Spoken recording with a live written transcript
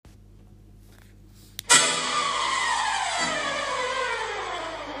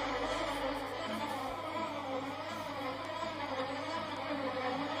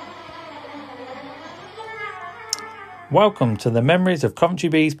Welcome to the Memories of Coventry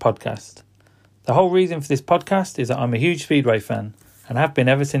Bees podcast. The whole reason for this podcast is that I'm a huge Speedway fan and have been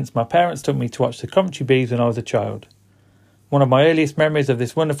ever since my parents took me to watch the Coventry Bees when I was a child. One of my earliest memories of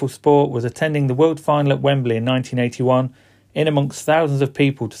this wonderful sport was attending the World Final at Wembley in 1981 in amongst thousands of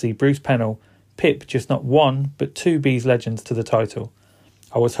people to see Bruce Pennell pip just not one but two Bees legends to the title.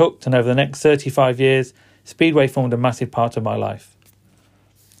 I was hooked, and over the next 35 years, Speedway formed a massive part of my life.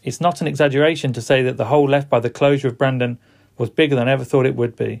 It's not an exaggeration to say that the hole left by the closure of Brandon was bigger than I ever thought it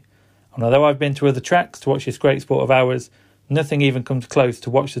would be. And although I've been to other tracks to watch this great sport of ours, nothing even comes close to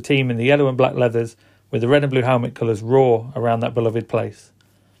watch the team in the yellow and black leathers with the red and blue helmet colours roar around that beloved place.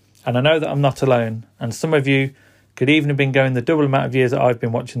 And I know that I'm not alone, and some of you could even have been going the double amount of years that I've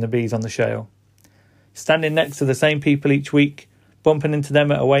been watching the Bees on the Shale. Standing next to the same people each week, bumping into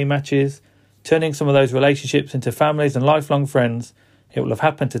them at away matches, turning some of those relationships into families and lifelong friends, it will have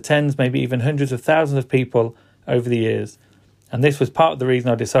happened to tens, maybe even hundreds of thousands of people over the years. And this was part of the reason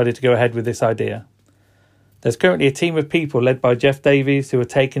I decided to go ahead with this idea. There's currently a team of people led by Jeff Davies who are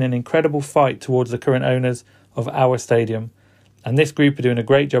taking an incredible fight towards the current owners of our stadium. And this group are doing a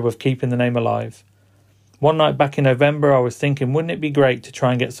great job of keeping the name alive. One night back in November, I was thinking, wouldn't it be great to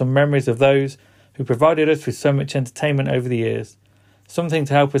try and get some memories of those who provided us with so much entertainment over the years? Something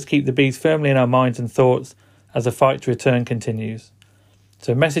to help us keep the Bees firmly in our minds and thoughts as the fight to return continues.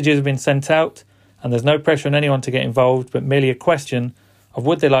 So messages have been sent out, and there's no pressure on anyone to get involved, but merely a question of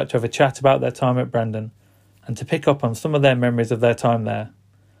would they like to have a chat about their time at Brandon, and to pick up on some of their memories of their time there.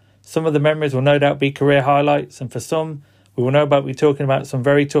 Some of the memories will no doubt be career highlights, and for some, we will no doubt be talking about some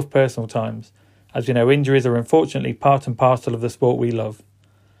very tough personal times. As you know, injuries are unfortunately part and parcel of the sport we love.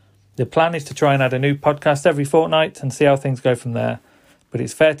 The plan is to try and add a new podcast every fortnight and see how things go from there, but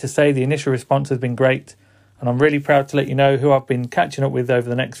it's fair to say the initial response has been great, and I'm really proud to let you know who I've been catching up with over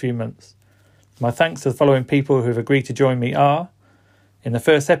the next few months. My thanks to the following people who have agreed to join me are: in the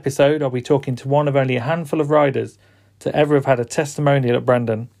first episode, I'll be talking to one of only a handful of riders to ever have had a testimonial at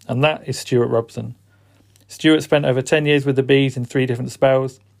Brandon, and that is Stuart Robson. Stuart spent over 10 years with the Bees in 3 different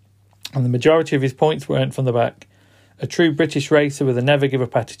spells, and the majority of his points were earned from the back. A true British racer with a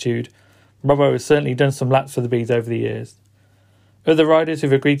never-give-up attitude, Robbo has certainly done some laps for the Bees over the years. Other riders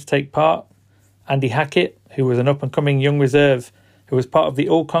who've agreed to take part: Andy Hackett, who was an up-and-coming young reserve who was part of the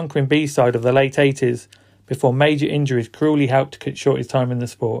all-conquering B side of the late 80s before major injuries cruelly helped to cut short his time in the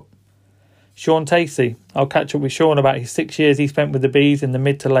sport. Sean Tacey, I'll catch up with Sean about his 6 years he spent with the Bees in the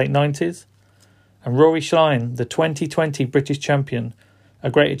mid to late 90s. And Rory Schlein, the 2020 British champion,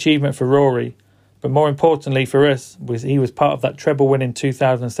 a great achievement for Rory, but more importantly for us, he was part of that treble win in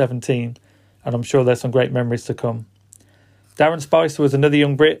 2017, and I'm sure there's some great memories to come. Darren Spicer was another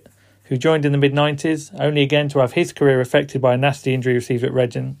young Brit who joined in the mid-90s, only again to have his career affected by a nasty injury received at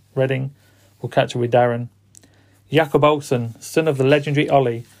Reading. We'll catch up with Darren. Jakob Olsen, son of the legendary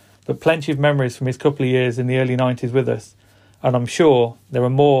Ollie, but plenty of memories from his couple of years in the early 90s with us, and I'm sure there are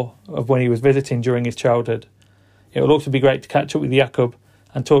more of when he was visiting during his childhood. It will also be great to catch up with Jakob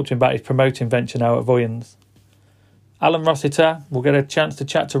and talk to him about his promoting venture now at Voyens. Alan Rossiter will get a chance to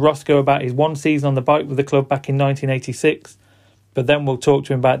chat to Roscoe about his one season on the bike with the club back in 1986, but then we'll talk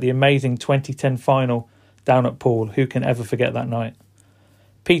to him about the amazing 2010 final down at Poole. Who can ever forget that night?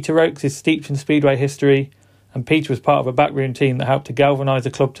 Peter Oakes is steeped in Speedway history, and Peter was part of a backroom team that helped to galvanise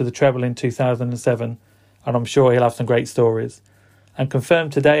the club to the treble in 2007, and I'm sure he'll have some great stories. And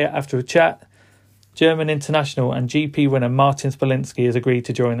confirmed today after a chat, German international and GP winner Martin Spolinski has agreed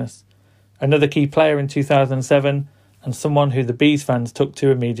to join us. Another key player in 2007, and someone who the Bees fans took to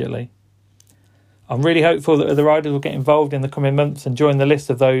immediately. I'm really hopeful that other riders will get involved in the coming months and join the list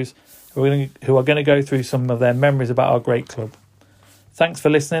of those who are going to go through some of their memories about our great club. Thanks for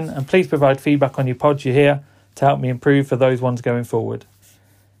listening, and please provide feedback on your pods you hear to help me improve for those ones going forward.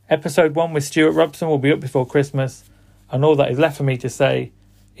 Episode 1 with Stuart Robson will be up before Christmas, and all that is left for me to say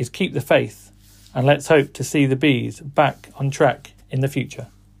is keep the faith, and let's hope to see the Bees back on track in the future.